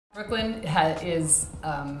Brooklyn is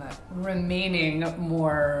remaining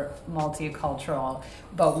more multicultural,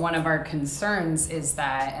 but one of our concerns is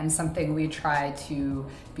that, and something we try to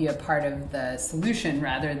be a part of the solution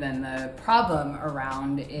rather than the problem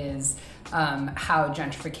around, is how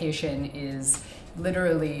gentrification is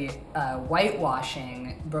literally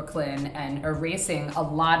whitewashing Brooklyn and erasing a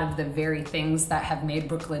lot of the very things that have made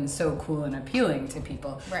Brooklyn so cool and appealing to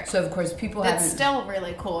people. Right. So of course people It's still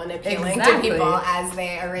really cool and appealing Exactly. to people as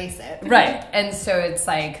they erase it. Right. And so it's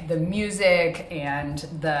like the music and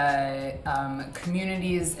the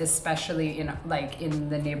communities, especially in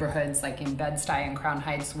the neighborhoods like in Bed-Stuy and Crown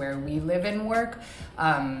Heights where we live and work,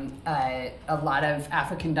 a lot of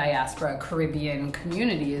African diaspora Caribbean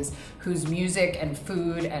communities whose music and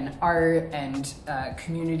food and art and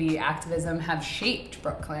community activism have shaped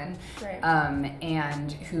Brooklyn, right.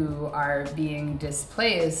 And who are being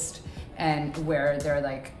displaced, and where there are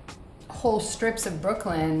like whole strips of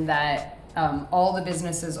Brooklyn that all the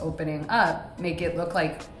businesses opening up make it look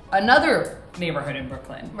like another neighborhood in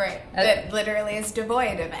Brooklyn. Right. That literally is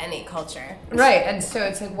devoid of any culture. Right. And so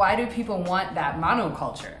it's like, why do people want that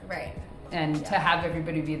monoculture? Right. And to have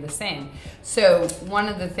everybody be the same. So one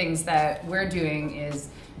of the things that we're doing is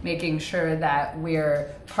making sure that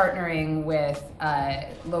we're partnering with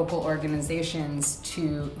local organizations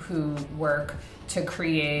who work to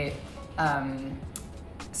create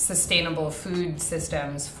sustainable food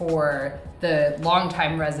systems for the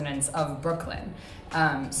longtime residents of Brooklyn.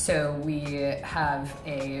 So we have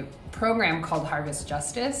a program called Harvest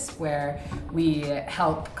Justice, where we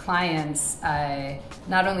help clients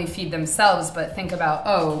not only feed themselves, but think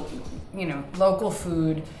about, local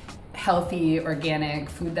food, healthy, organic,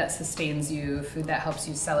 food that sustains you, food that helps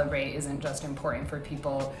you celebrate isn't just important for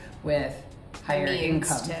people with higher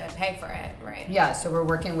income to pay for it, right? Yeah, so we're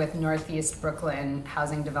working with Northeast Brooklyn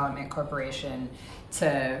Housing Development Corporation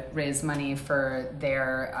to raise money for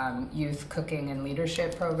their youth cooking and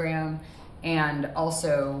leadership program. And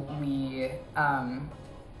also we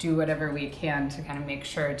do whatever we can to kind of make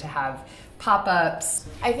sure to have pop-ups.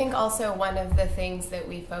 I think also one of the things that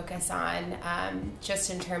we focus on, just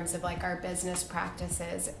in terms of like our business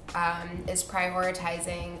practices, is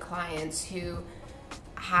prioritizing clients who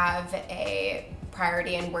have a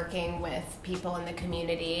priority in working with people in the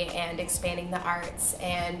community and expanding the arts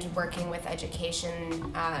and working with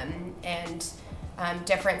education and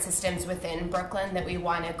different systems within Brooklyn that we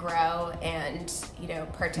want to grow and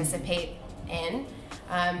participate in.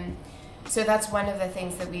 So that's one of the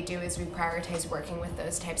things that we do, is we prioritize working with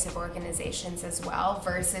those types of organizations as well,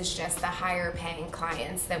 versus just the higher paying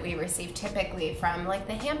clients that we receive typically from like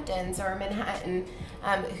the Hamptons or Manhattan,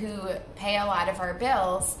 who pay a lot of our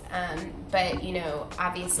bills, but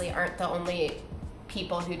obviously aren't the only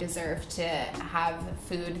people who deserve to have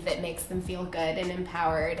food that makes them feel good and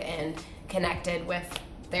empowered and connected with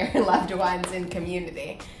their loved ones and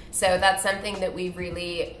community. So that's something that we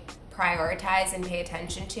really prioritize and pay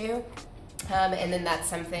attention to. And then that's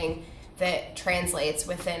something that translates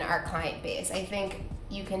within our client base. I think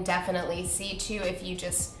you can definitely see too, if you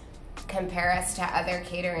just compare us to other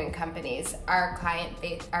catering companies, our client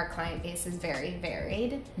base is very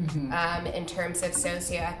varied, in terms of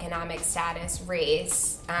socioeconomic status,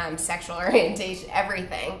 race, sexual orientation,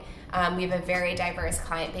 everything. We have a very diverse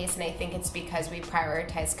client base, and I think it's because we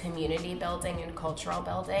prioritize community building and cultural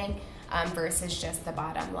building versus just the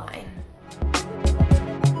bottom line.